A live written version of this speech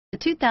The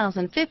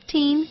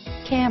 2015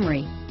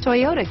 Camry.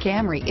 Toyota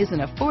Camry is an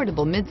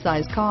affordable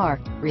midsize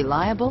car,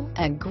 reliable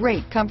and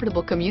great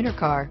comfortable commuter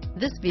car.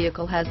 This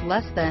vehicle has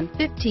less than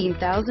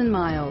 15,000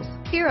 miles.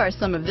 Here are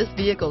some of this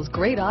vehicle's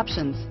great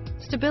options: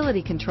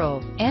 stability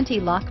control,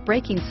 anti-lock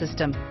braking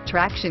system,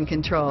 traction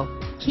control,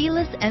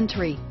 keyless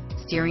entry,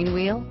 steering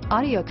wheel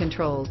audio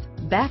controls,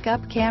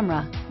 backup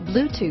camera,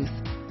 Bluetooth,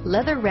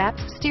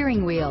 leather-wrapped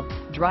steering wheel,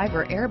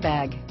 driver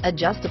airbag,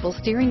 adjustable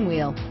steering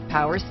wheel,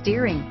 power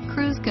steering,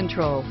 cruise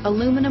control,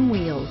 aluminum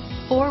wheels,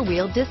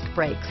 four-wheel disc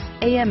brakes,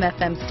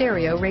 AM/FM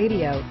stereo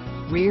radio,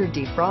 rear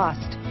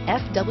defrost,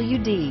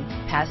 FWD,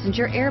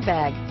 passenger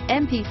airbag,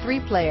 MP3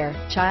 player,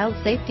 child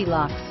safety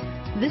locks.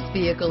 This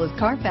vehicle is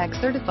Carfax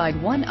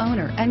certified one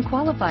owner and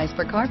qualifies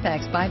for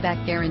Carfax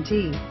buyback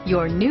guarantee.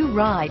 Your new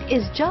ride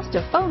is just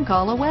a phone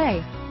call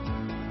away.